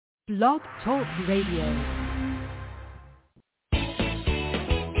Blog Talk Radio.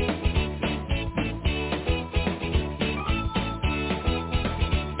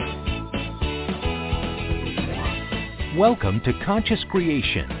 Welcome to Conscious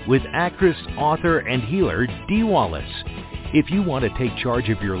Creation with actress, author, and healer Dee Wallace. If you want to take charge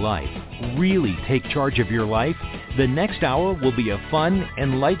of your life, really take charge of your life, the next hour will be a fun,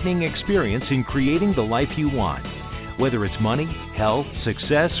 enlightening experience in creating the life you want. Whether it's money, health,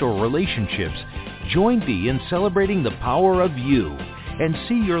 success, or relationships, join Dee in celebrating the power of you and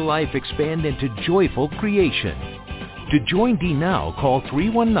see your life expand into joyful creation. To join Dee now, call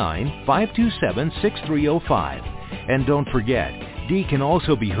 319-527-6305. And don't forget, Dee can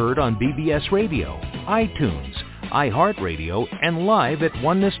also be heard on BBS Radio, iTunes, iHeartRadio, and live at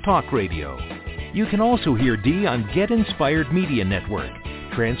Oneness Talk Radio. You can also hear Dee on Get Inspired Media Network,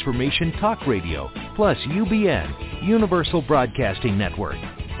 Transformation Talk Radio, plus UBN, Universal Broadcasting Network.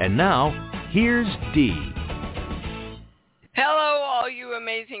 And now, here's Dee. Hello, all you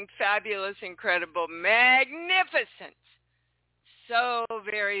amazing, fabulous, incredible, magnificent, so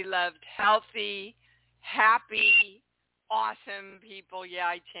very loved, healthy, happy, awesome people. Yeah,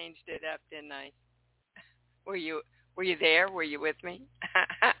 I changed it up, didn't I? Were you there? Were you with me?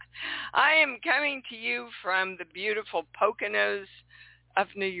 I am coming to you from the beautiful Poconos of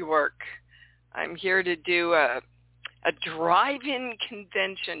New York. I'm here to do a drive-in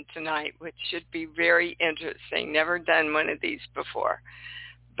convention tonight, which should be very interesting. Never done one of these before.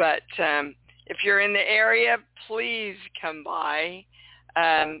 But if you're in the area, please come by.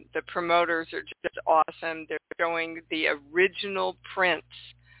 The promoters are just awesome. They're showing the original prints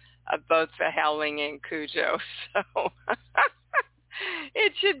of both the Howling and Cujo. So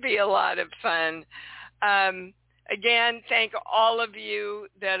it should be a lot of fun. Again, thank all of you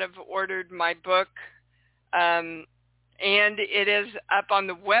that have ordered my book. And it is up on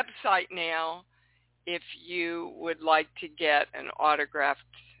the website now if you would like to get an autographed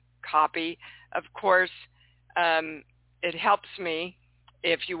copy. Of course, it helps me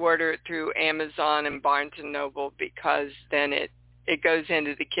if you order it through Amazon and Barnes & Noble, because then it goes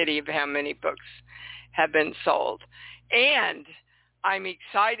into the kitty of how many books have been sold. And I'm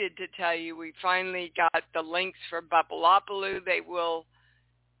excited to tell you we finally got the links for Bupalopoly. They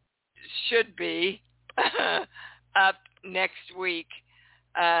should be up next week.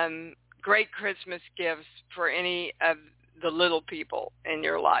 Great Christmas gifts for any of the little people in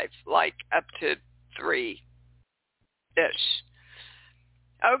your life, like up to 3-ish.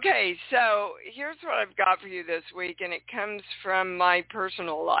 Okay, so here's what I've got for you this week, and it comes from my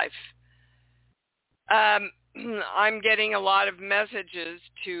personal life. I'm getting a lot of messages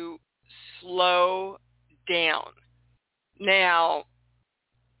to slow down. Now,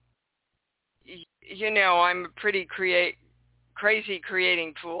 you know, I'm a pretty crazy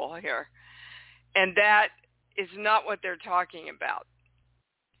creating fool here, and that is not what they're talking about.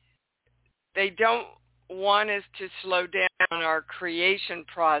 They don't want us to slow down our creation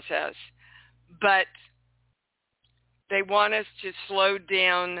process, but they want us to slow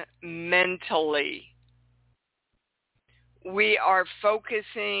down mentally. We are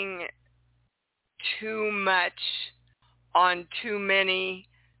focusing too much on too many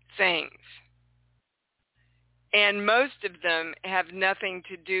things. And most of them have nothing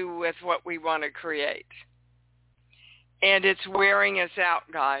to do with what we want to create. And it's wearing us out,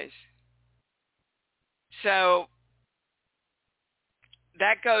 guys. So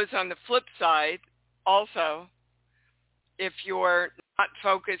that goes on the flip side also. If you're not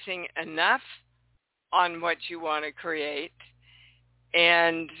focusing enough on what you want to create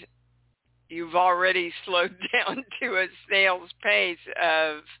and you've already slowed down to a snail's pace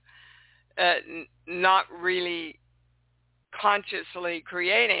of not really consciously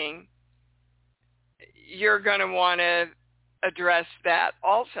creating, you're going to want to address that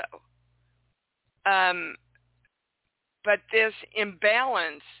also. But this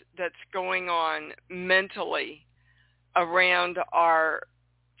imbalance that's going on mentally around our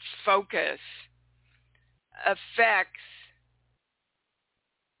focus affects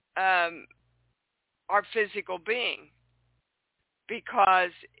our physical being,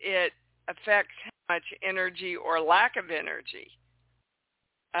 because it affects how much energy or lack of energy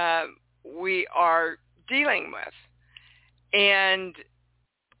we are dealing with. And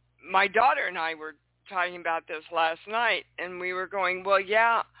my daughter and I were talking about this last night, and we were going, well,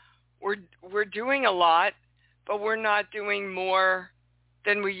 yeah, we're doing a lot, but we're not doing more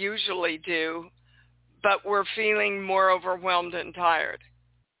than we usually do, but we're feeling more overwhelmed and tired.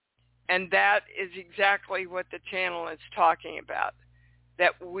 And that is exactly what the channel is talking about,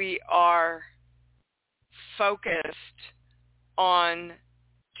 that we are focused on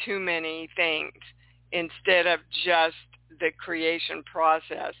too many things instead of just the creation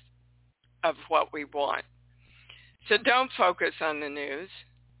process of what we want. So don't focus on the news.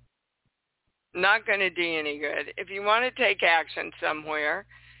 Not going to do you any good. If you want to take action somewhere,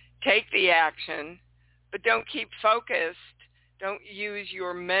 take the action, but don't keep focused. Don't use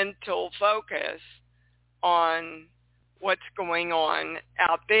your mental focus on what's going on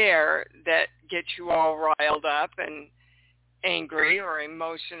out there that gets you all riled up and angry or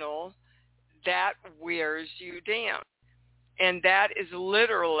emotional. That wears you down. And that is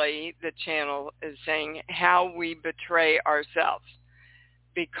literally, the channel is saying, how we betray ourselves.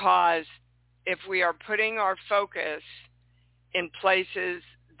 Because if we are putting our focus in places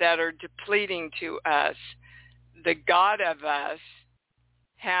that are depleting to us, the God of us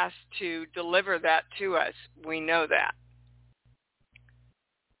has to deliver that to us. We know that.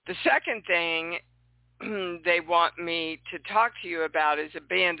 The second thing they want me to talk to you about is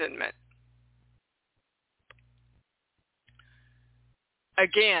abandonment.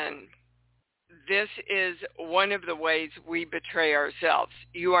 Again, this is one of the ways we betray ourselves.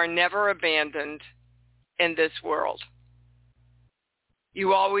 You are never abandoned in this world.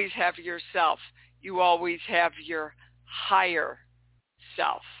 You always have yourself. You always have your higher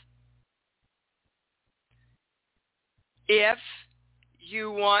self. If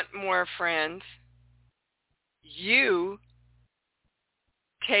you want more friends, you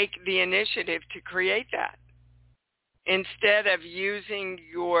take the initiative to create that, instead of using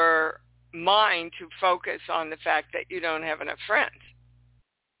your mind to focus on the fact that you don't have enough friends.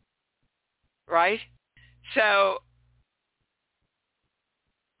 Right? So,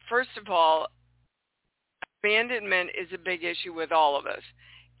 first of all, abandonment is a big issue with all of us.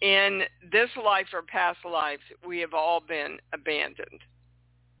 In this life or past lives, we have all been abandoned.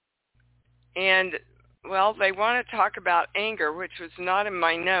 And, well, they want to talk about anger, which was not in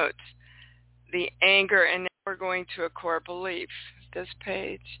my notes. The anger, and now we're going to a core belief. This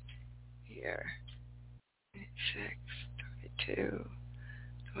page here, 26, 22,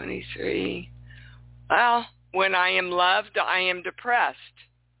 23. Well, when I am loved, I am depressed.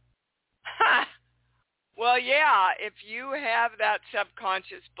 Ha! Well, yeah, if you have that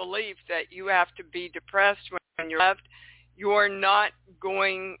subconscious belief that you have to be depressed when you're loved, you're not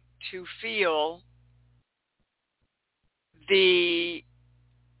going to feel the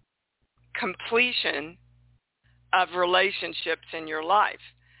completion of relationships in your life,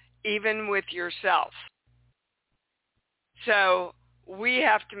 even with yourself. So we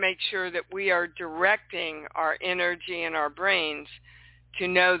have to make sure that we are directing our energy and our brains to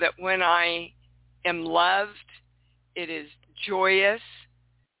know that when I am loved, it is joyous,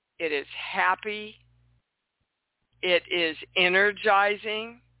 it is happy, it is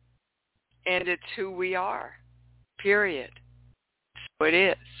energizing, and it's who we are, period. So it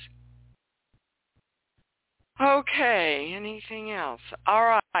is. Okay, anything else? All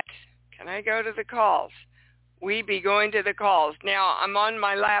right, can I go to the calls? We be going to the calls. Now, I'm on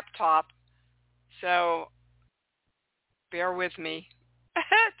my laptop, so bear with me.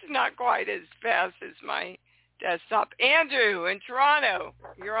 It's not quite as fast as my desktop. Andrew in Toronto,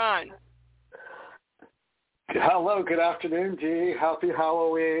 you're on. Hello, good afternoon, Dee. Happy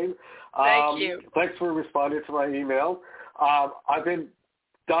Halloween. Thank you. Thanks for responding to my email. I've been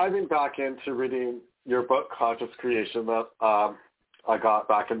diving back into reading your book, Conscious Creation, that I got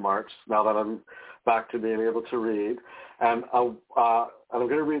back in March, now that I'm back to being able to read. And I'm going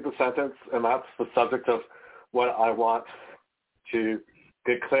to read the sentence, and that's the subject of what I want to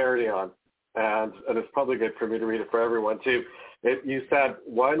get clarity on. And it's probably good for me to read it for everyone, too. You said,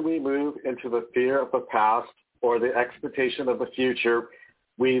 when we move into the fear of the past or the expectation of the future,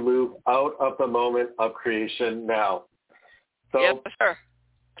 we move out of the moment of creation now. So, yes, sir.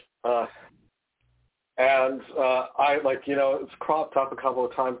 It's cropped up a couple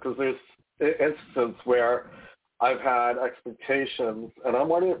of times because there's instances where I've had expectations, and I'm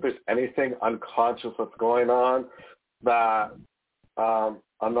wondering if there's anything unconscious that's going on that I'm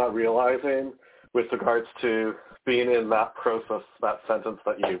not realizing with regards to being in that process, that sentence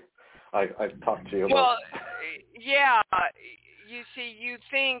that I talked to you about. Well, yeah, you see, you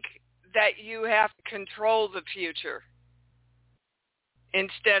think that you have to control the future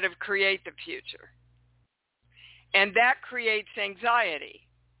instead of create the future. And that creates anxiety.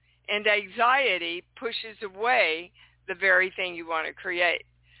 And anxiety pushes away the very thing you want to create.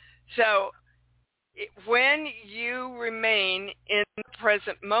 So when you remain in the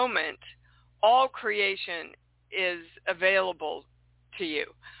present moment, all creation is available to you.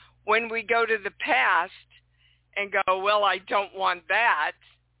 When we go to the past and go, well, I don't want that,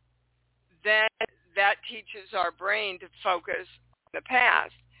 then that teaches our brain to focus on the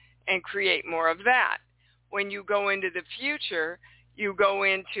past. and create more of that. When you go into the future, you go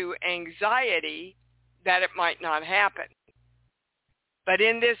into anxiety that it might not happen. But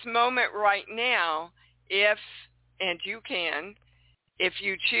in this moment right now, if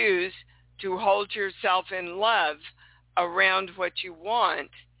you choose to hold yourself in love around what you want,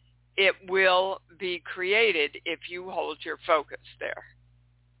 it will be created if you hold your focus there.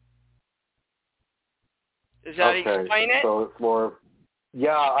 Does that explain it? So it's more,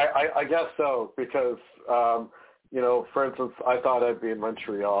 yeah, I guess so, because, for instance, I thought I'd be in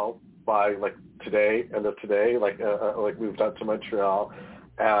Montreal by end of today, moved up to Montreal,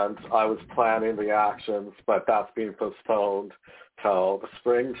 and I was planning the actions, but that's being postponed till the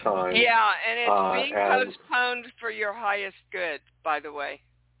springtime. Yeah, and it's being postponed for your highest good, by the way.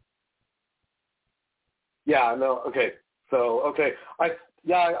 Yeah, no, okay. So, okay.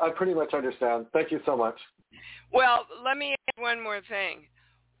 I pretty much understand. Thank you so much. Well, let me add one more thing.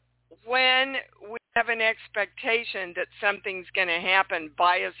 When we have an expectation that something's going to happen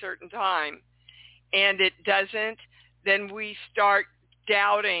by a certain time and it doesn't, then we start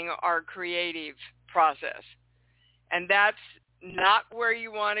doubting our creative process. And that's not where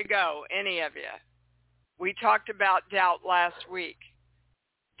you want to go, any of you. We talked about doubt last week.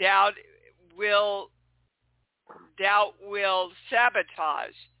 Doubt will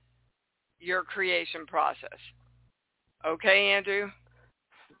sabotage your creation process. Okay, Andrew?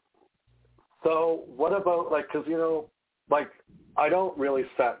 So what about, because, I don't really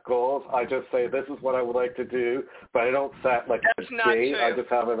set goals. I just say this is what I would like to do, but I don't set, a date. I just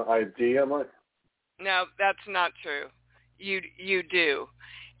have an idea. No, that's not true. You do.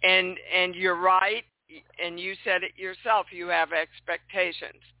 And you're right, and you said it yourself. You have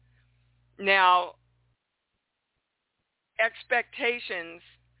expectations. Now, expectations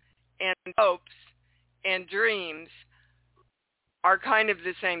and hopes and dreams are kind of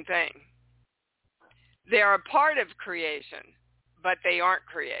the same thing. They are a part of creation, but they aren't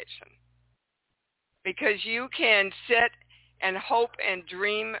creation. Because you can sit and hope and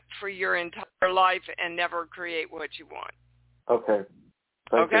dream for your entire life and never create what you want. Okay.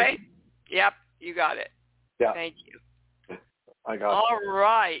 Thank you. Yep, you got it. Yeah. Thank you. I got it. All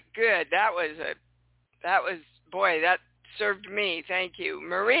right, good. That served me. Thank you.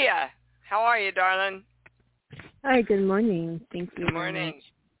 Maria, how are you, darling? Hi, good morning. Thank you. Good morning.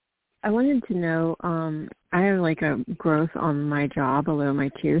 I wanted to know, I have a growth on my jaw below my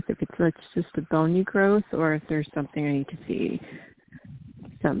tooth, if it's just a bony growth or if there's something I need to see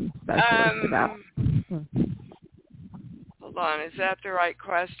some specialist about. Hold on, is that the right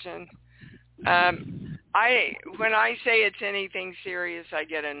question? When I say it's anything serious, I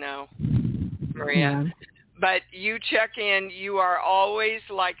get a no, Maria. Yeah. But you check in. You are always,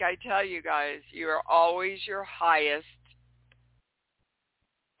 like I tell you guys, you are always your highest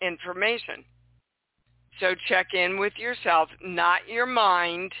information. So check in with yourself, not your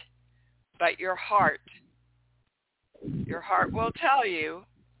mind, but your heart. Your heart will tell you,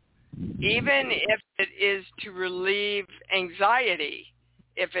 even if it is to relieve anxiety,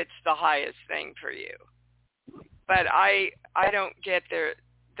 if it's the highest thing for you. But I don't get there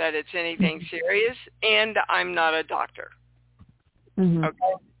that it's anything serious, and I'm not a doctor. Mm-hmm.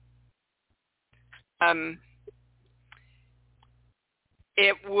 Okay?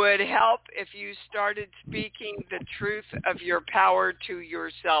 It would help if you started speaking the truth of your power to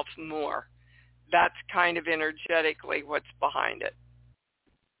yourself more. That's kind of energetically what's behind it.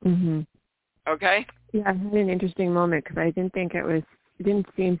 Mhm. Okay? Yeah, I had an interesting moment because I didn't think it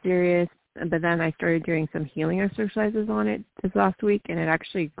didn't seem serious, but then I started doing some healing exercises on it this last week, and it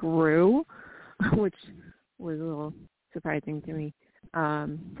actually grew, which was a little surprising to me.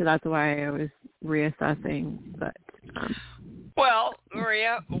 So that's why I was reassessing. But well,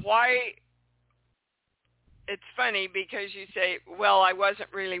 Maria, why? It's funny because you say, well, I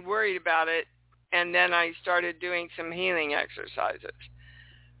wasn't really worried about it, and then I started doing some healing exercises.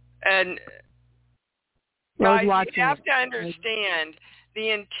 And guys, you have to understand the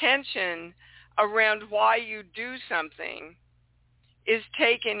intention around why you do something is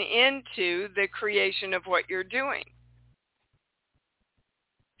taken into the creation of what you're doing.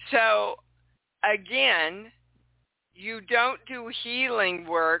 So, again, you don't do healing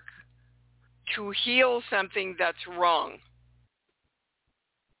work to heal something that's wrong.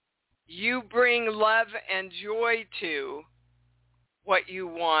 You bring love and joy to what you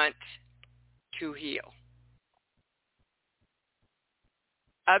want to heal.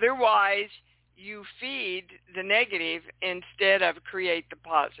 Otherwise, you feed the negative instead of create the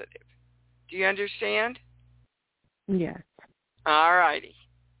positive. Do you understand? Yes. All righty.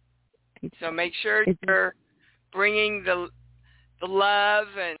 So make sure you're bringing the love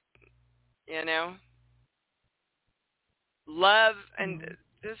and you know. Love, and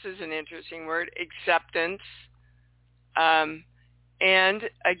this is an interesting word, acceptance, and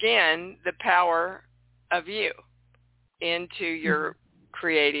again, the power of you into your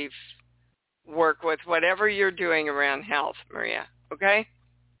creative work with whatever you're doing around health, Maria. Okay?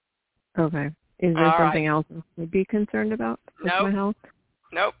 Okay. Is there something else I would be concerned about with my health?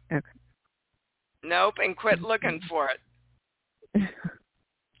 Nope. Okay. Nope, and quit looking for it.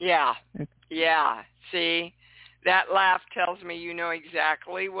 Yeah. Okay. Yeah. See, that laugh tells me you know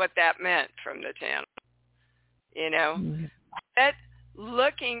exactly what that meant from the channel. You know? Mm-hmm. Quit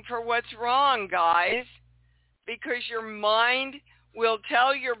looking for what's wrong, guys, because your mind will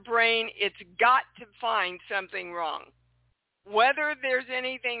tell your brain it's got to find something wrong. Whether there's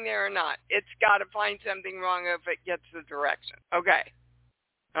anything there or not, it's got to find something wrong if it gets the direction. Okay.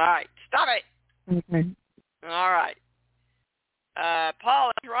 All right. Stop it. Okay. All right.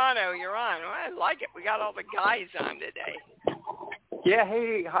 Paul in Toronto, you're on. Well, I like it. We got all the guys on today. Yeah.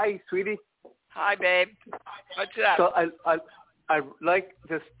 Hey. Hi, sweetie. Hi, babe. What's up? So I like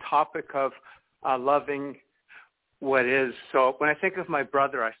this topic of loving what is. So when I think of my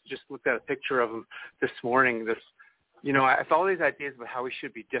brother, I just looked at a picture of him this morning. I have all these ideas about how we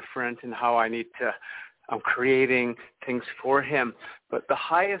should be different and how I need to, I'm creating things for him. But the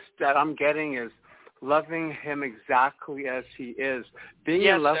highest that I'm getting is loving him exactly as he is, being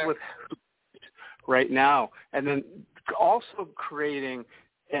in love with him right now, and then also creating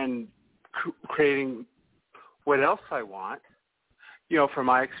what else I want, from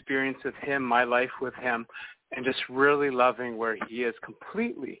my experience with him, my life with him, and just really loving where he is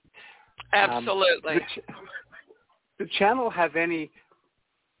completely. Absolutely. The channel have any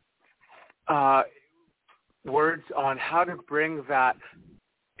words on how to bring that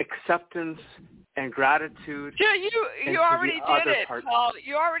acceptance and gratitude? Yeah, you already did it, Paul.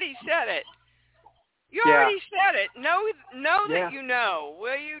 You already said it. You already said it. Know that you know.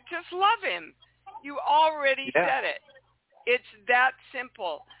 Will you just love him? You already said it. It's that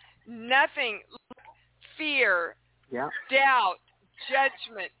simple. Nothing, fear, doubt,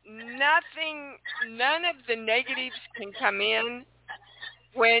 judgment, none of the negatives can come in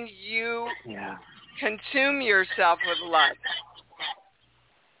when you consume yourself with love.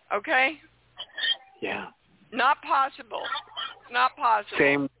 Okay? Yeah. Not possible. Not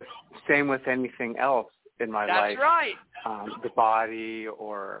possible. Same with anything else in my life. That's right. The body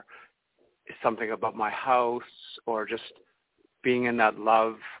or something about my house or just being in that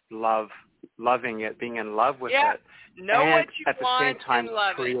loving it, being in love with it. Know and what you at the want same time and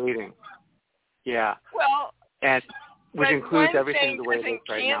love creating. it. Yeah. Well, and which includes everything the way it is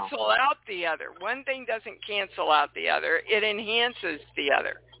right now. One thing doesn't cancel out the other. One thing doesn't cancel out the other. It enhances the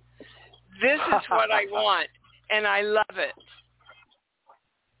other. This is what I want, and I love it.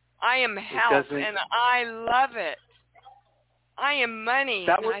 I am health, and I love it. I am money,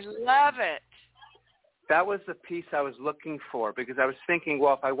 and I love it. That was the piece I was looking for, because I was thinking,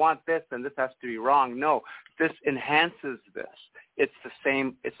 well, if I want this, then this has to be wrong. No, this enhances this. It's the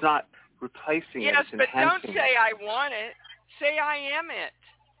same. It's not replacing it. Yes, it's but don't enhancing say I want it. Say I am it.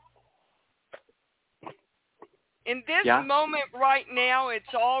 In this moment right now,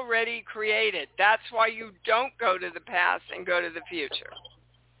 it's already created. That's why you don't go to the past and go to the future.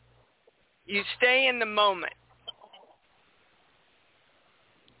 You stay in the moment.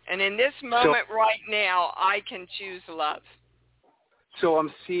 And in this moment right now, I can choose love. So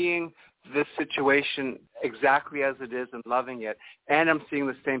I'm seeing this situation exactly as it is and loving it, and I'm seeing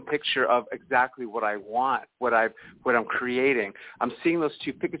the same picture of exactly what I want, what I'm creating. I'm seeing those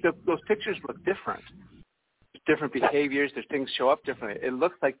two pictures. Those pictures look different. Different behaviors, there's things show up differently. It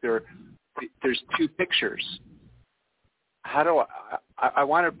looks like there's two pictures. How do I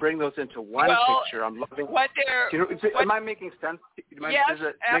want to bring those into one picture? I'm loving. Am I making sense? Yes, does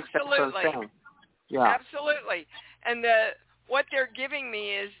it absolutely. make sense what I'm saying? Yeah, absolutely. And what they're giving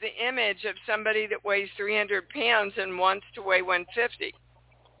me is the image of somebody that weighs 300 pounds and wants to weigh 150.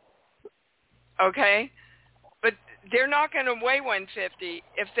 Okay, but they're not going to weigh 150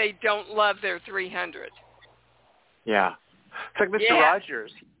 if they don't love their 300. Yeah. It's like Mr.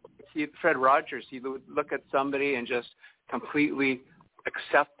 Rogers. Fred Rogers, he would look at somebody and just completely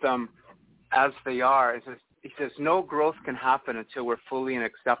accept them as they are. He says no growth can happen until we're fully in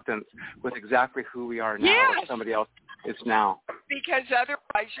acceptance with exactly who we are now or somebody else is now. Because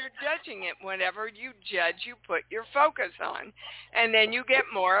otherwise you're judging it. Whenever you judge, you put your focus on. And then you get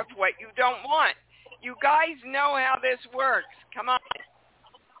more of what you don't want. You guys know how this works. Come on.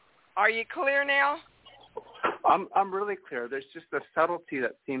 Are you clear now? I'm really clear. There's just a subtlety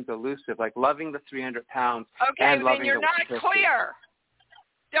that seems elusive, like loving the 300 pounds. Okay, and then loving you're the not 150. clear.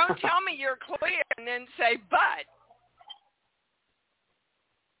 Don't tell me you're clear and then say but.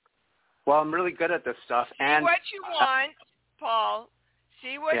 Well, I'm really good at this stuff. See what you want, Paul.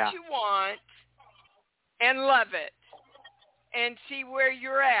 See what you want and love it. And see where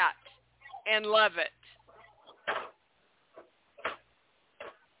you're at and love it.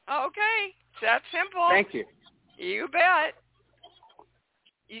 Okay. It's that simple. Thank you. You bet.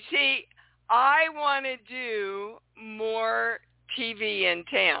 You see, I want to do more TV in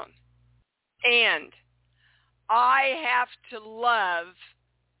town. And I have to love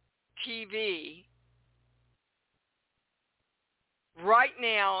TV right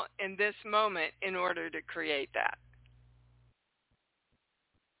now in this moment in order to create that.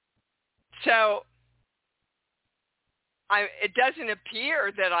 So it doesn't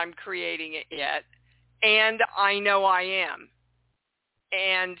appear that I'm creating it yet, and I know I am.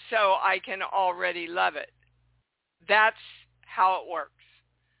 And so I can already love it. That's how it works.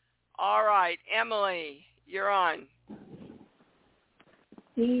 All right, Emily, you're on.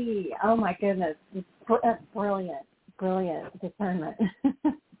 See, oh my goodness, that's brilliant discernment.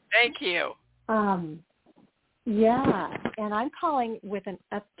 Thank you. Yeah, and I'm calling with an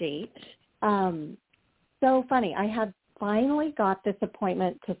update. So funny, I had finally got this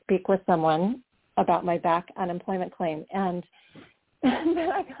appointment to speak with someone about my back unemployment claim, and then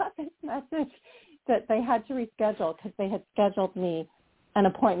I got this message that they had to reschedule because they had scheduled me an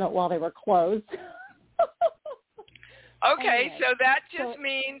appointment while they were closed. Okay, anyway, so that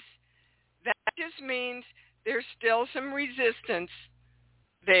just means there's still some resistance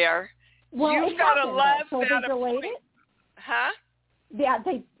there. Well, you've got to love so that they delayed appointment. it. Huh? Yeah,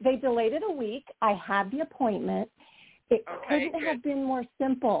 they delayed it a week. I had the appointment. It couldn't have been more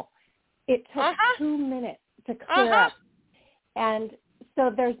simple. It took 2 minutes to clear up. And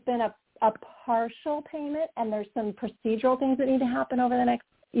so there's been a partial payment, and there's some procedural things that need to happen over the next,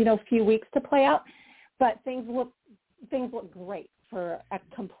 few weeks to play out. But things look great for a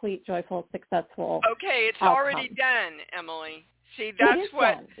complete, joyful, successful Okay, it's outcome. already done, Emily. See, that's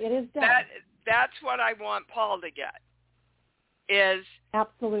it is done. That's what I want Paul to get. Is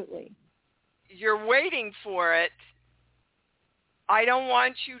absolutely. You're waiting for it. I don't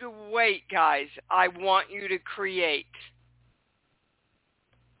want you to wait, guys. I want you to create.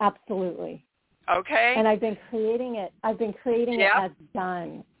 Absolutely. Okay? And I've been creating it it as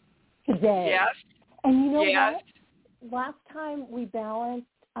done today. Yes. And you know what? Last time we balanced,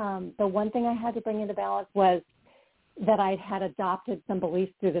 the one thing I had to bring into balance was that I had adopted some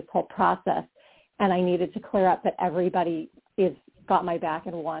beliefs through this whole process, and I needed to clear up that everybody got my back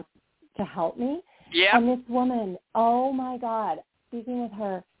and wants to help me. Yeah. And this woman, oh my God, speaking with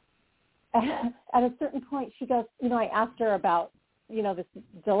her, at a certain point, she goes, I asked her about, this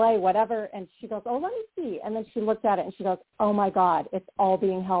delay, whatever, and she goes, oh, let me see. And then she looked at it and she goes, oh my God, it's all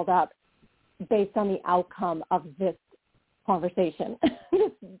being held up based on the outcome of this conversation,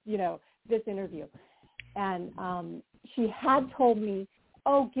 this interview. And she had told me,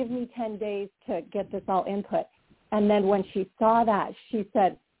 oh, give me 10 days to get this all input. And then when she saw that, she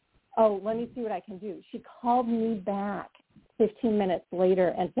said, oh, let me see what I can do. She called me back 15 minutes later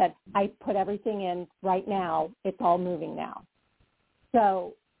and said, I put everything in right now. It's all moving now.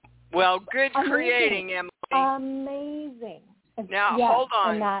 So. Well, good amazing. Creating, Emily. Amazing. Now, yes, hold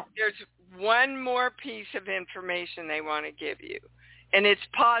on. And there's one more piece of information they want to give you, and it's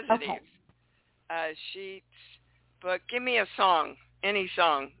positive. Okay. Sheets, but give me a song, any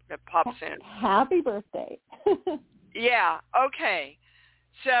song that pops in. Happy birthday. Yeah, okay.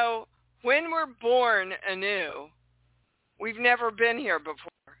 So when we're born anew, we've never been here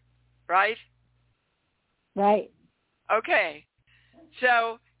before, right? Right. Okay.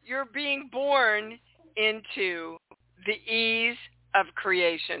 So you're being born into the ease of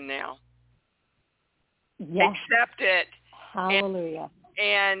creation now. Yes. Accept it. Hallelujah.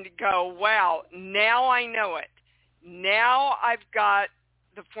 And go, wow, now I know it. Now I've got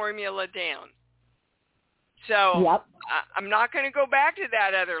the formula down. So yep. I'm not going to go back to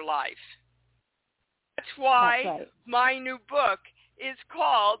that other life. That's why my new book is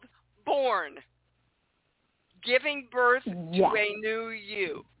called Born, Giving Birth to a New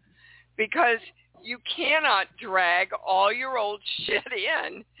You. Because you cannot drag all your old shit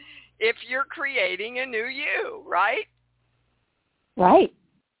in if you're creating a new you, right? Right.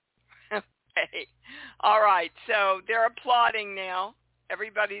 Okay. All right. So they're applauding now.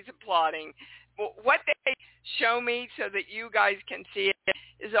 Everybody's applauding. What they show me so that you guys can see it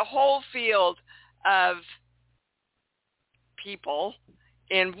is a whole field of people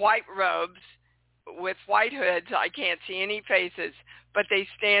in white robes with white hoods. I can't see any faces, but they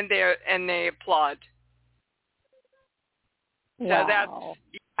stand there and they applaud. Wow. So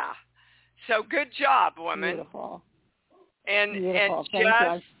So good job, woman. Beautiful. And Beautiful. Thank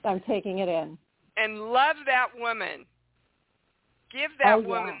you. I'm taking it in. And love that woman. Give that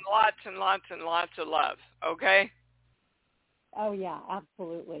woman lots and lots and lots of love, okay? Oh, yeah,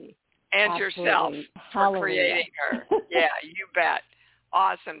 absolutely. And absolutely. Yourself Hallelujah. for creating her. Yeah, you bet.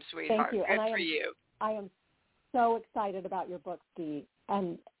 Awesome, sweetheart. Thank you. Good and for you. I am so excited about your book, Dee,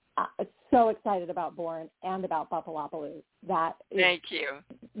 and so excited about Born and about Buffalopolis. Thank you.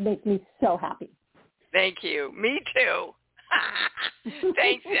 Makes me so happy. Thank you. Me too.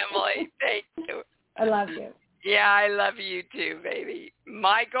 Thanks, Emily. Thank you. I love you. Yeah, I love you too, baby.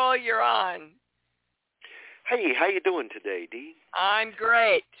 Michael, you're on. Hey, how you doing today, Dee? I'm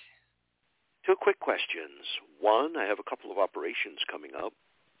great. 2 quick questions. One, I have a couple of operations coming up,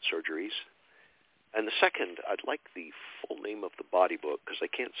 surgeries. And the second, I'd like the full name of the body book because I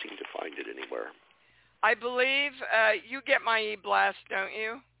can't seem to find it anywhere. I believe you get my e-blast, don't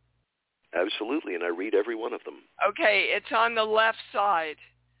you? Absolutely, and I read every one of them. Okay, it's on the left side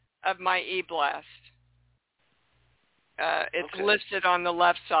of my e-blast. It's listed on the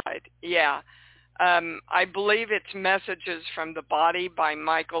left side. Yeah. I believe it's Messages from the Body by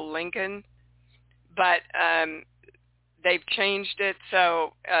Michael Lincoln, but they've changed it,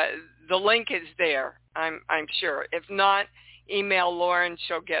 so the link is there, I'm sure. If not, email Lauren,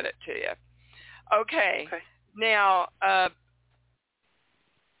 she'll get it to you. Okay. Now,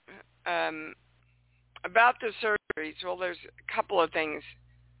 about the surgeries, well, there's a couple of things.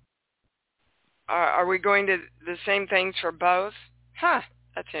 Are we going to the same things for both? Huh,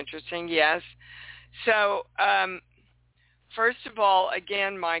 that's interesting, yes. So, first of all,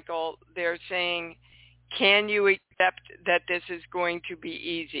 again, Michael, they're saying, can you accept that this is going to be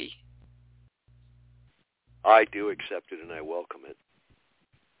easy? I do accept it, and I welcome it.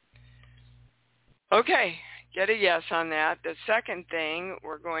 Okay, get a yes on that. The second thing,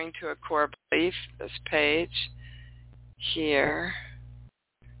 we're going to a core belief, this page here,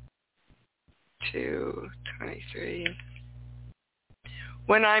 223.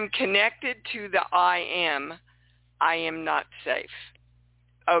 When I'm connected to the I am not safe.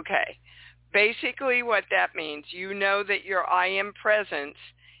 Okay. Basically what that means, you know that your I am presence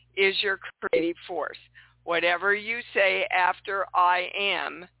is your creative force. Whatever you say after I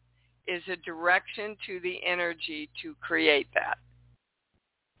am is a direction to the energy to create that.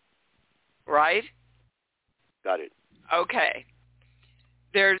 Right? Got it. Okay.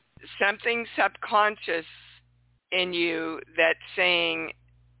 There's something subconscious in you that's saying,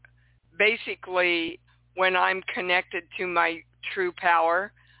 basically, when I'm connected to my true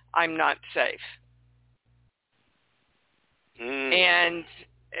power, I'm not safe. And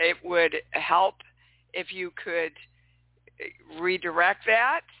it would help if you could redirect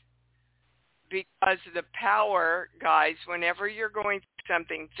that, because the power, guys, whenever you're going through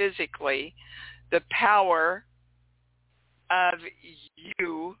something physically, the power of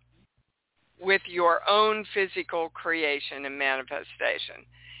you with your own physical creation and manifestation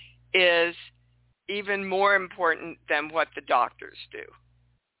is even more important than what the doctors do.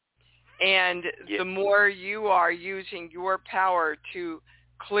 And the more you are using your power to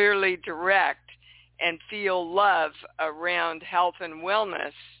clearly direct and feel love around health and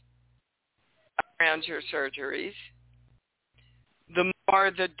wellness around your surgeries, the more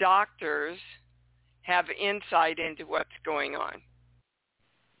the doctors have insight into what's going on.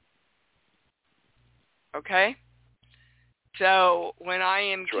 Okay? So when I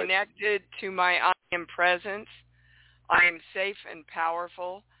am connected to my I am presence, I am safe and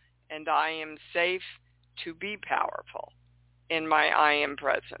powerful, and I am safe to be powerful in my I am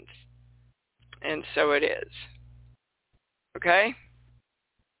presence. And so it is. Okay?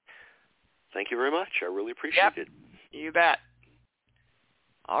 Thank you very much. I really appreciate it. You bet.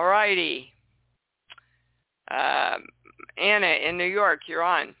 All righty. Anna in New York, you're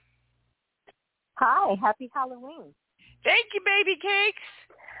on. Hi, happy Halloween. Thank you, baby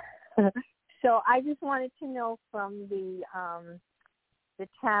cakes. So I just wanted to know from the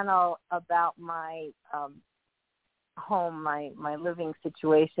channel about my home, my living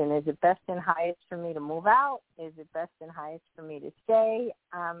situation. Is it best and highest for me to move out? Is it best and highest for me to stay?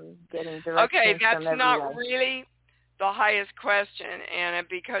 I'm getting directions Okay, that's from everyone. not really the highest question, Anna,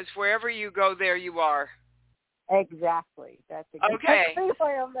 because wherever you go, there you are. Exactly. That's exactly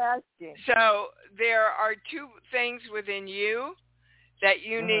what I'm asking. So there are two things within you that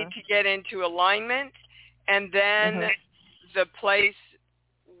you need to get into alignment, and then the place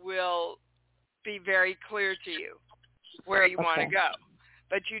will be very clear to you where you want to go.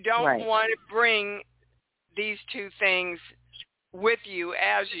 But you don't want to bring these two things with you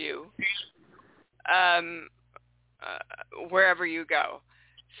as you wherever you go.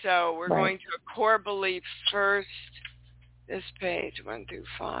 So we're going to a core belief first. This page, 1 through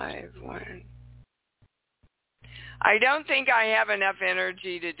 5. 1. I don't think I have enough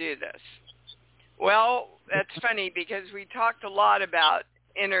energy to do this. Well, that's funny because we talked a lot about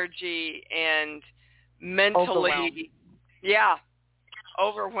energy and mentally.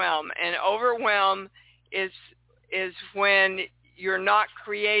 Overwhelm. And overwhelm is when you're not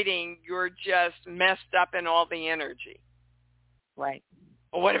creating, you're just messed up in all the energy. Right.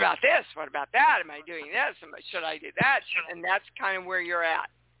 Well, what about this? What about that? Am I doing this? Should I do that? And that's kind of where you're at.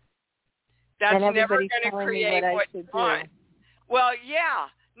 That's never going to create what you want. Well, yeah.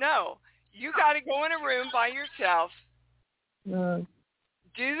 No. You got to go in a room by yourself. Do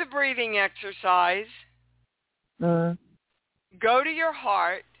the breathing exercise. Go to your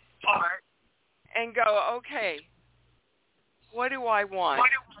heart and go, okay, what do I want?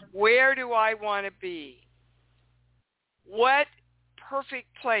 Where do I want to be? What perfect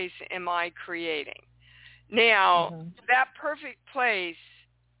place am I creating? Now, that perfect place,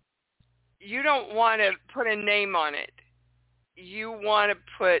 you don't want to put a name on it. You want to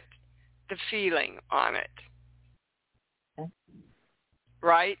put the feeling on it.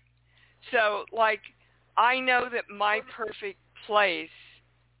 Right? So, like, I know that my perfect place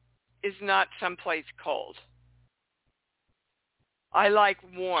is not someplace cold. I like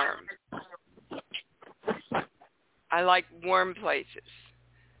warm. I like warm places.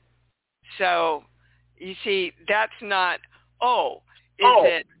 So, you see, that's not,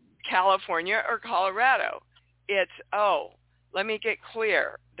 it California or Colorado? It's, let me get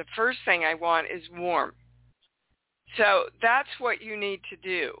clear. The first thing I want is warm. So that's what you need to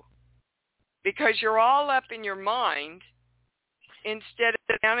do. Because you're all up in your mind instead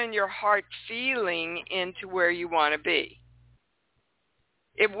of down in your heart feeling into where you want to be.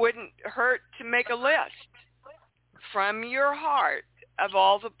 It wouldn't hurt to make a list from your heart of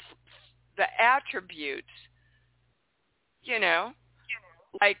all the attributes,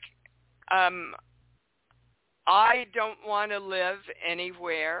 like I don't want to live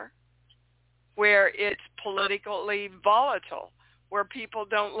anywhere where it's politically volatile, where people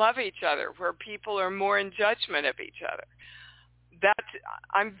don't love each other, where people are more in judgment of each other.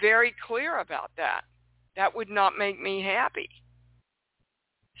 I'm very clear about that. That would not make me happy.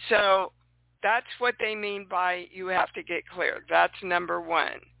 So that's what they mean by you have to get clear. That's number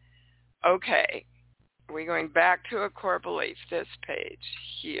one. Okay. We're going back to a core belief. This page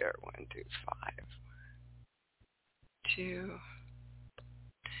here. 1 through 5. 2.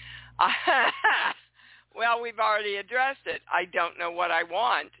 Well, we've already addressed it. I don't know what I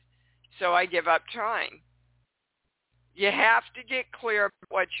want, so I give up trying. You have to get clear about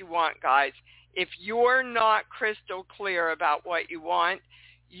what you want, guys. If you're not crystal clear about what you want,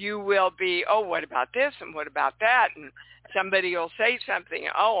 you will be, what about this and what about that? And somebody will say something,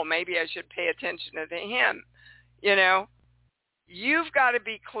 maybe I should pay attention to him. You've got to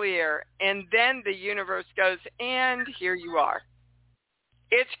be clear, and then the universe goes, and here you are.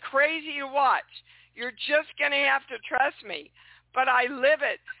 It's crazy to watch. You're just going to have to trust me. But I live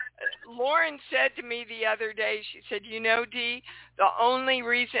it. Lauren said to me the other day, she said, Dee, the only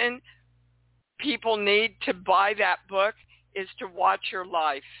reason people need to buy that book is to watch your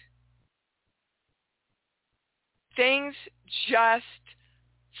life. Things just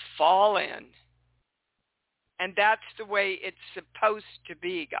fall in. And that's the way it's supposed to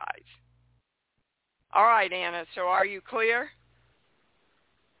be, guys. All right, Anna, so are you clear?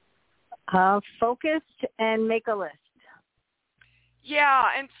 Focused and make a list. Yeah,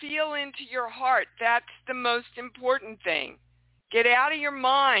 and feel into your heart. That's the most important thing. Get out of your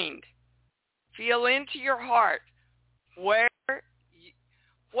mind. Feel into your heart. What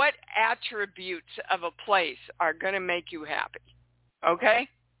attributes of a place are going to make you happy? Okay?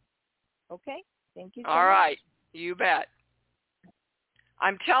 Okay. Thank you. All right. You bet.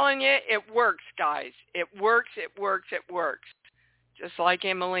 I'm telling you, it works, guys. It works, it works, it works. Just like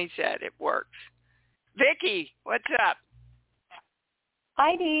Emily said, it works. Vicki, what's up?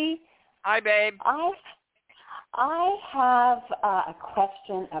 Hi, Dee. Hi, babe. I have a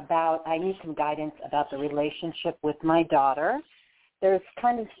question about, I need some guidance about the relationship with my daughter. There's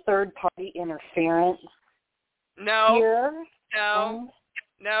kind of third-party interference here. No.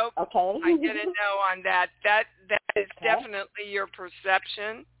 Okay. I didn't know on that. That is definitely your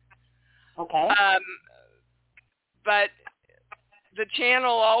perception. Okay. But the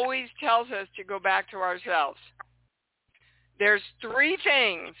channel always tells us to go back to ourselves. There's 3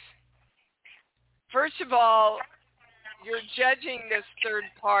 things. First of all, you're judging this third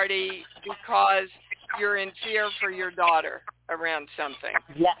party because you're in fear for your daughter around something.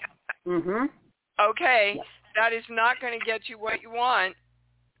 Yes. Mhm. Okay. Yes. That is not going to get you what you want.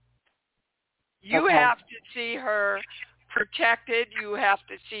 You have to see her protected. You have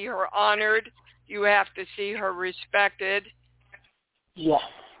to see her honored. You have to see her respected. Yes.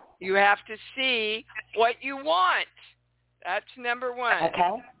 You have to see what you want. That's number one.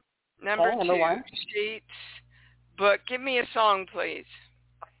 Okay. Number number two, one. sheets, book. Give me a song, please.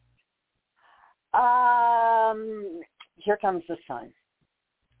 Here Comes the Sun.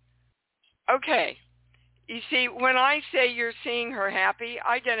 Okay. You see, when I say you're seeing her happy,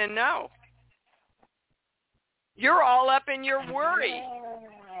 I didn't know. You're all up in your worry,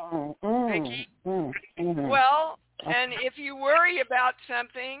 Vicki. Well, and if you worry about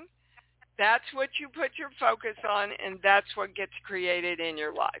something, that's what you put your focus on, and that's what gets created in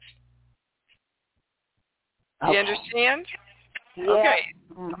your life. Do you understand? Yeah. Okay.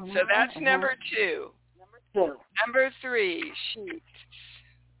 So that's number two. Number three, sheets,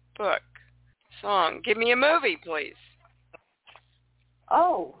 book, song. Give me a movie, please.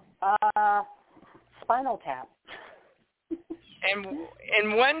 Spinal Tap. And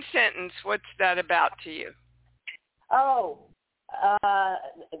in one sentence, what's that about to you?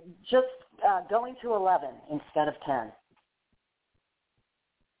 Just going to 11 instead of 10.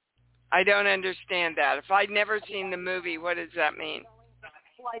 I don't understand that. If I'd never seen the movie, what does that mean?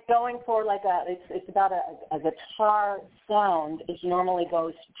 Like going for it's about a guitar sound. It normally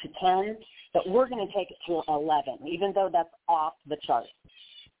goes to 10, but we're going to take it to 11, even though that's off the chart.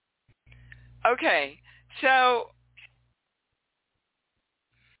 Okay, so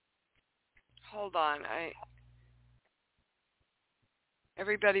hold on.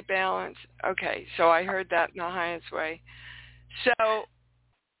 Everybody balance. Okay, so I heard that in the highest way. So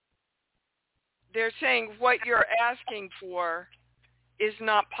they're saying what you're asking for is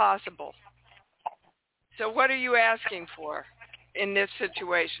not possible. So what are you asking for in this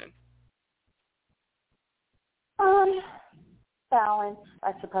situation? Balance,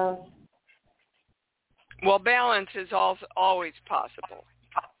 I suppose. Well, balance is also always possible.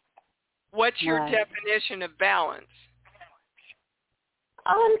 What's your definition of balance?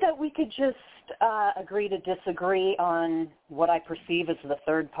 That we could just agree to disagree on what I perceive as the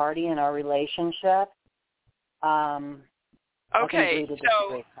third party in our relationship. Okay,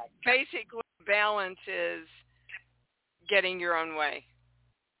 so basically balance is getting your own way.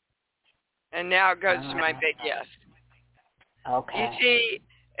 And now it goes to my big yes. Okay. You see,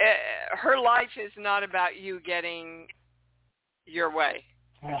 her life is not about you getting your way.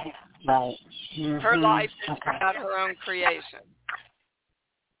 Right. Mm-hmm. Her life is about her own creation.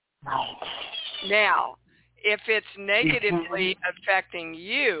 Right. Now, if it's negatively affecting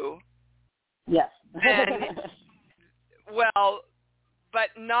you, yes. then, well, but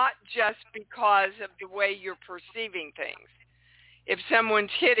not just because of the way you're perceiving things. If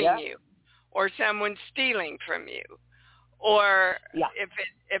someone's hitting you, or someone's stealing from you, or if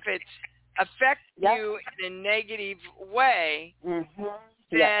it affects you in a negative way,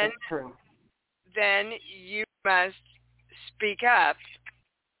 then you must speak up,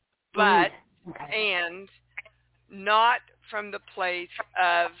 but and not from the place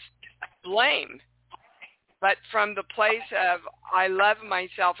of blame, but from the place of I love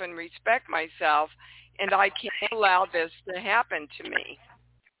myself and respect myself, and I can't allow this to happen to me.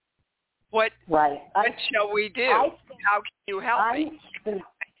 What shall we do? How can you help me?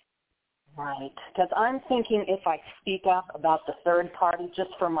 Right, because I'm thinking if I speak up about the third party just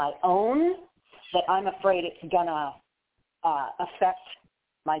for my own, that I'm afraid it's going to affect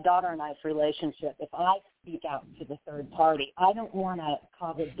my daughter and I's relationship. If I speak out to the third party, I don't want to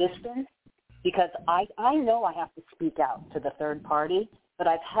cause a distance because I know I have to speak out to the third party, but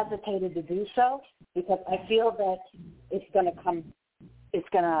I've hesitated to do so because I feel that it's going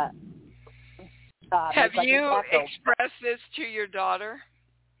to have you expressed this to your daughter?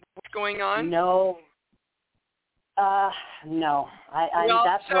 What's going on? No. No.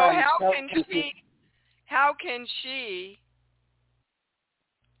 That's so where I'm how can she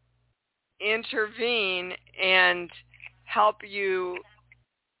intervene and help you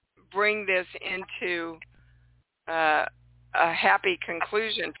bring this into a happy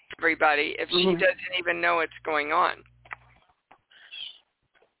conclusion for everybody if she doesn't even know what's going on?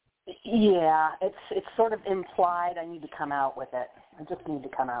 Yeah, it's sort of implied I need to come out with it. I just need to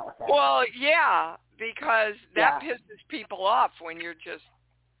come out with it. Well, yeah, because that pisses people off when you're just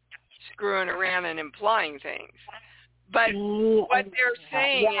screwing around and implying things. But what they're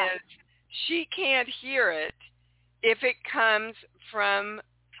saying is she can't hear it if it comes from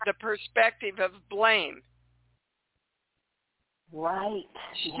the perspective of blame. Right.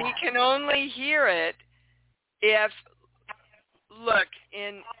 She can only hear it if, look,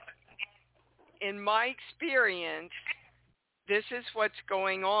 in my experience, this is what's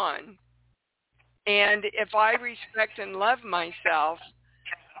going on. And if I respect and love myself,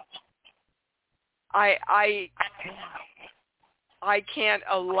 I can't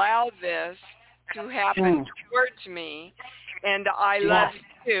allow this to happen towards me, and I love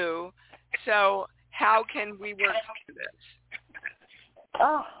you. So how can we work through this?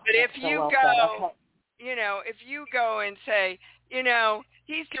 Oh, but if you go, if you go and say,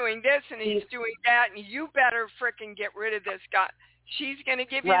 he's doing this and he's doing that, and you better frickin' get rid of this guy, she's going to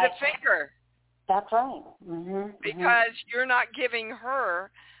give you the finger. That's right. Mm-hmm, because you're not giving her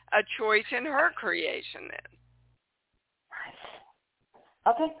a choice in her creation then.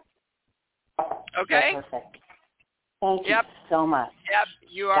 Okay. Okay? That's perfect. Thank you so much. Yep,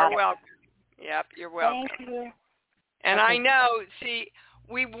 you are welcome. Yep, you're welcome. Thank you. And I know, see,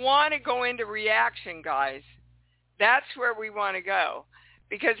 we want to go into reaction, guys. That's where we want to go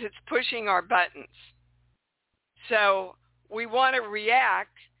because it's pushing our buttons. So we want to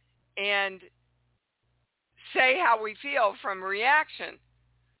react and say how we feel from reaction.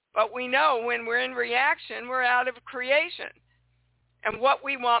 But we know when we're in reaction, we're out of creation. And what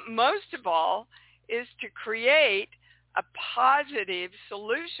we want most of all is to create a positive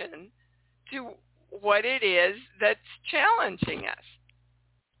solution to what it is that's challenging us.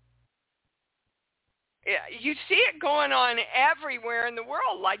 You see it going on everywhere in the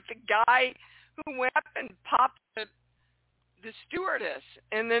world, like the guy who went up and popped the stewardess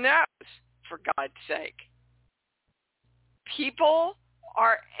in the nose, for God's sake. People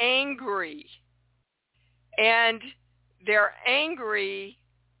are angry, and they're angry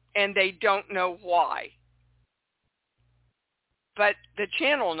and they don't know why. But the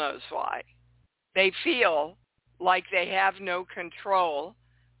channel knows why. They feel like they have no control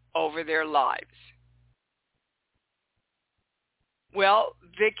over their lives. Well,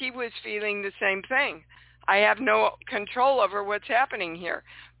 Vicki was feeling the same thing. I have no control over what's happening here.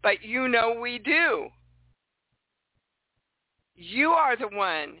 But we do. You are the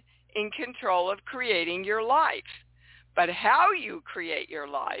one in control of creating your life. But how you create your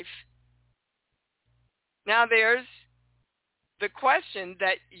life, now there's the question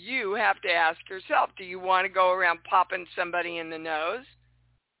that you have to ask yourself. Do you want to go around popping somebody in the nose?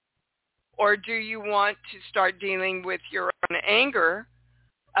 Or do you want to start dealing with your own anger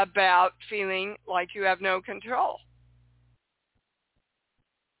about feeling like you have no control?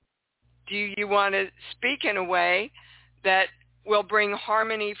 Do you want to speak in a way that will bring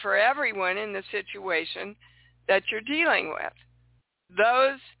harmony for everyone in the situation that you're dealing with?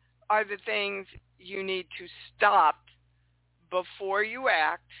 Those are the things you need to stop before you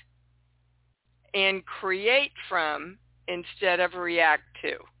act and create from instead of react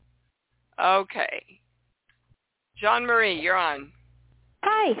to. Okay. Jean Marie, you're on.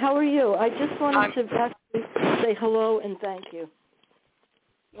 Hi, how are you? I just wanted to actually say hello and thank you.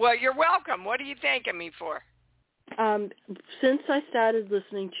 Well, you're welcome. What are you thanking me for? Since I started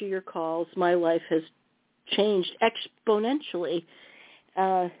listening to your calls, my life has changed exponentially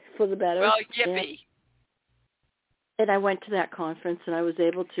for the better. Well, yippee. And I went to that conference, and I was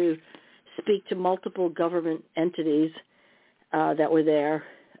able to speak to multiple government entities that were there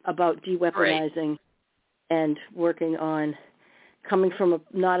about de-weaponizing and working on coming from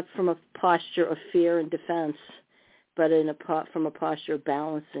not from a posture of fear and defense, but from a posture of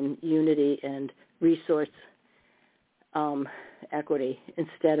balance and unity and resource equity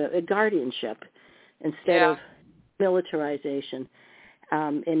instead of guardianship, instead of militarization.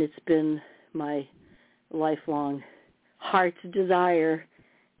 And it's been my lifelong heart's desire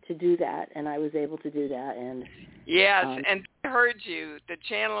to do that, and I was able to do that. And yes, and they heard you. The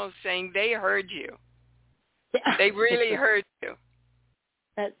channel is saying they heard you. They really heard you.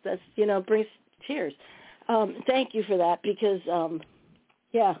 That's brings tears. Thank you for that because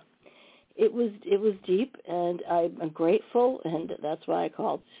it was deep, and I'm grateful, and that's why I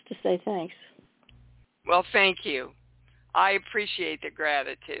called, just to say thanks. Well, thank you. I appreciate the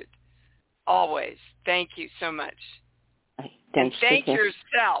gratitude. Always. Thank you so much. And thank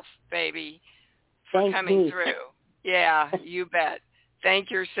yourself, baby, for coming through. Yeah, you bet.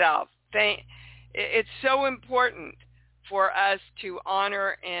 Thank yourself. It's so important for us to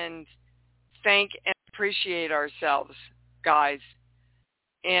honor and thank and appreciate ourselves, guys,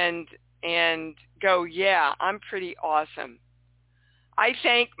 and go, yeah, I'm pretty awesome. I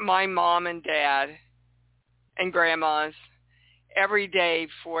thank my mom and dad and grandmas every day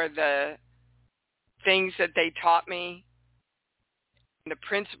for the things that they taught me, the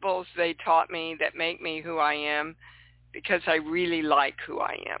principles they taught me that make me who I am, because I really like who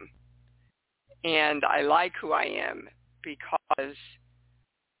I am. And I like who I am because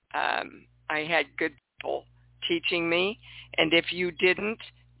I had good people teaching me. And if you didn't,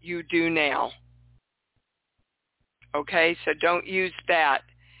 you do now. Okay? So don't use that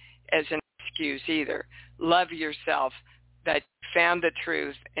as an excuse either. Love yourself that you found the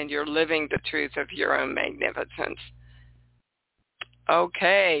truth and you're living the truth of your own magnificence.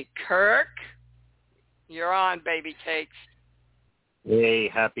 Okay, Kirk, you're on, baby cakes. Hey,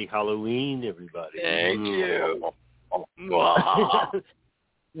 happy Halloween, everybody. Thank you.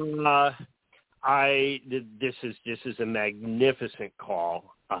 This is a magnificent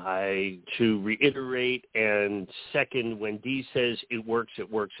call. To reiterate and second, when Dee says it works,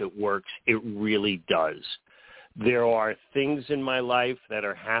 it really does. There are things in my life that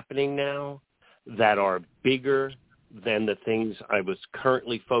are happening now that are bigger than the things I was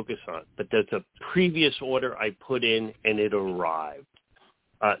currently focused on. But there's a previous order I put in and it arrived.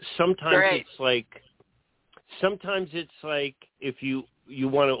 Sometimes it's like if you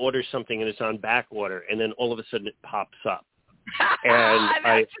want to order something and it's on back order and then all of a sudden it pops up. And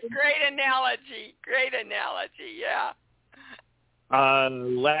that's a great analogy. Yeah.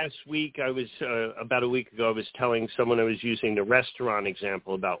 Last week, about a week ago, I was telling someone I was using the restaurant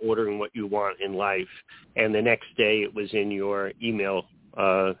example about ordering what you want in life, and the next day it was in your email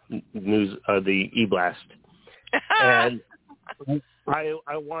news, the e-blast. And I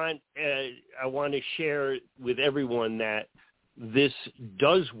want to share with everyone that this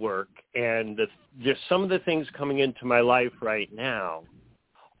does work, and there's some of the things coming into my life right now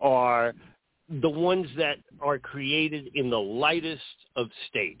are the ones that are created in the lightest of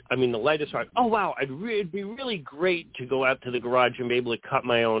state. I mean, the lightest art. Oh, wow, it'd be really great to go out to the garage and be able to cut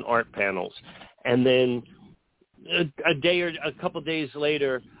my own art panels. And then a day or a couple of days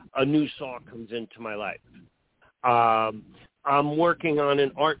later, a new saw comes into my life. I'm working on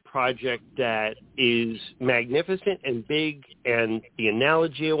an art project that is magnificent and big, and the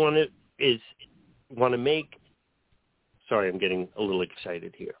analogy I want to make. Sorry, I'm getting a little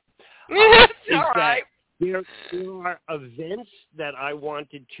excited here. It's all right. There are events that I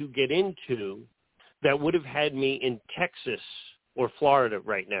wanted to get into that would have had me in Texas or Florida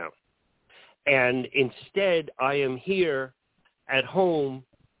right now. And instead, I am here at home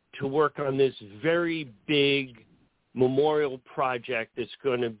to work on this very big memorial project that's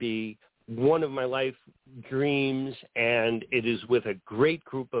going to be one of my life dreams, and it is with a great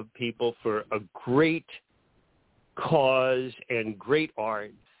group of people for a great cause and great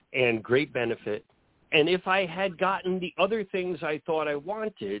art and great benefit. And if I had gotten the other things I thought I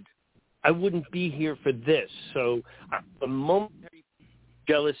wanted, I wouldn't be here for this. So a momentary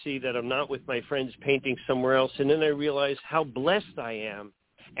jealousy that I'm not with my friends painting somewhere else, and then I realize how blessed I am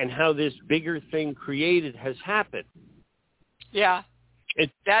and how this bigger thing created has happened. Yeah.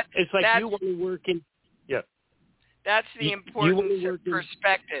 It's like you want to work in... Yeah. That's the importance of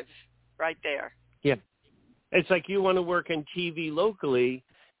perspective right there. Yeah. It's like you want to work in TV locally,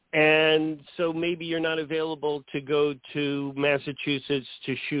 and so maybe you're not available to go to Massachusetts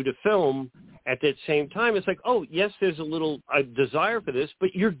to shoot a film at that same time. It's like, oh, yes, there's a desire for this,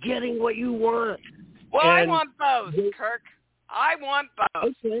 but you're getting what you want. Well, I want both, Kirk. I want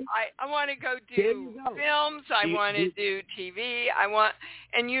both. Okay. I want to go do films. I want to do TV.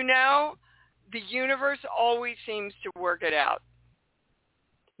 And the universe always seems to work it out.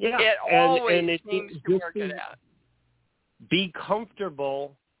 Yeah. It always seems to work it out. Be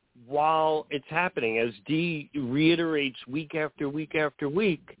comfortable while it's happening. As Dee reiterates week after week after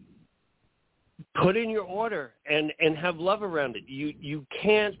week, put in your order and have love around it. You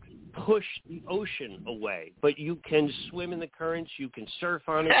can't push the ocean away, but you can swim in the currents, you can surf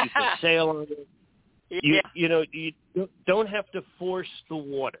on it, you can sail on it. You don't have to force the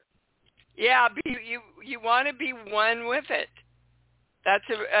water. Yeah, you want to be one with it. That's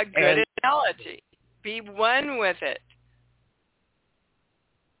a good analogy. Be one with it.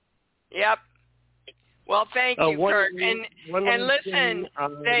 Yep. Well, thank you, Kirk. And listen,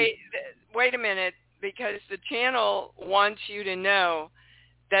 wait a minute, because the channel wants you to know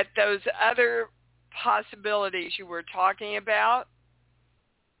that those other possibilities you were talking about,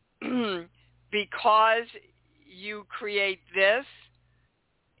 because you create this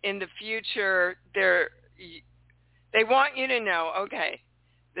in the future, they want you to know, okay,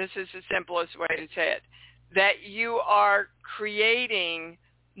 this is the simplest way to say it, that you are creating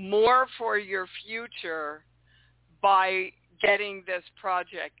more for your future by getting this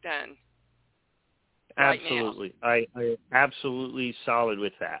project done. Absolutely. I absolutely solid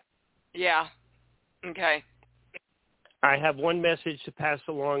with that. Yeah. Okay. I have one message to pass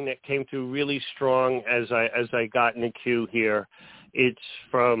along that came through really strong as I got in the queue here. It's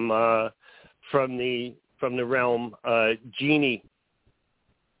from the realm. Jeannie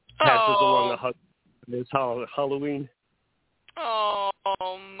passes along this Halloween. Oh,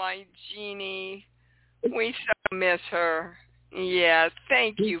 my Jeannie. We so miss her. Yeah,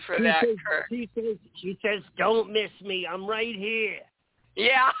 thank you for that, Kurt. She says, don't miss me. I'm right here.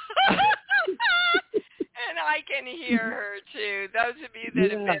 Yeah. And I can hear her, too. Those of you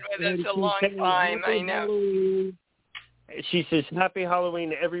that have been with us a long time, I know. Halloween. She says, Happy Halloween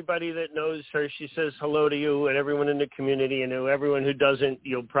to everybody that knows her. She says hello to you and everyone in the community, and everyone who doesn't,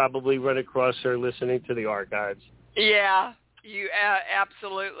 you'll probably run across her listening to the archives. Yeah, you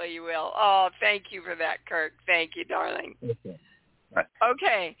absolutely you will. Oh, thank you for that, Kurt. Thank you, darling. Okay. Right.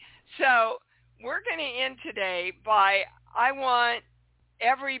 Okay, so we're going to end today by, I want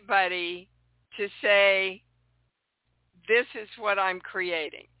everybody to say, this is what I'm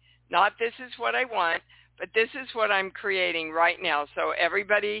creating. Not this is what I want, but this is what I'm creating right now. So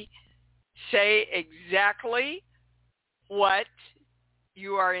everybody say exactly what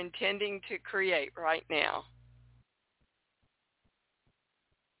you are intending to create right now.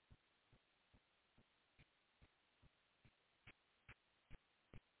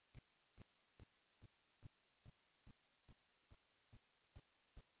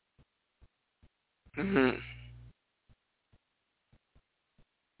 Mm-hmm.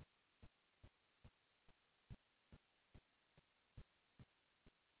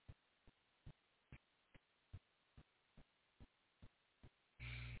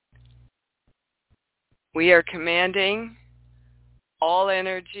 We are commanding all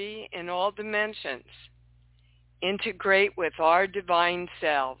energy in all dimensions integrate with our divine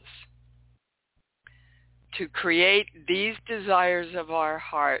selves to create these desires of our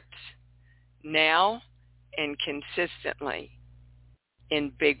hearts now and consistently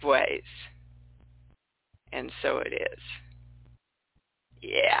in big ways. And so it is.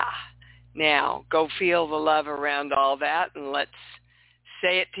 Yeah. Now, go feel the love around all that, and let's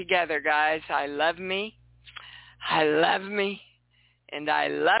say it together, guys. I love me. I love me. And I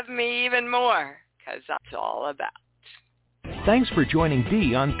love me even more, because that's all about. Thanks for joining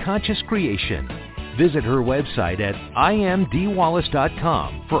Dee on Conscious Creation. Visit her website at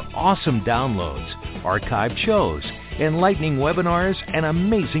imdwallace.com for awesome downloads, archived shows, enlightening webinars, and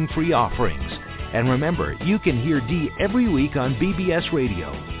amazing free offerings. And remember, you can hear Dee every week on BBS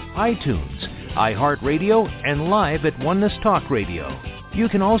Radio, iTunes, iHeartRadio, and live at Oneness Talk Radio. You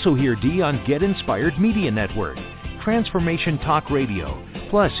can also hear Dee on Get Inspired Media Network, Transformation Talk Radio,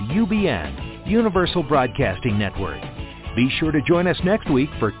 plus UBN, Universal Broadcasting Network. Be sure to join us next week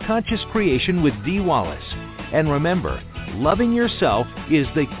for Conscious Creation with Dee Wallace. And remember, loving yourself is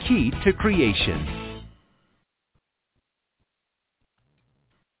the key to creation.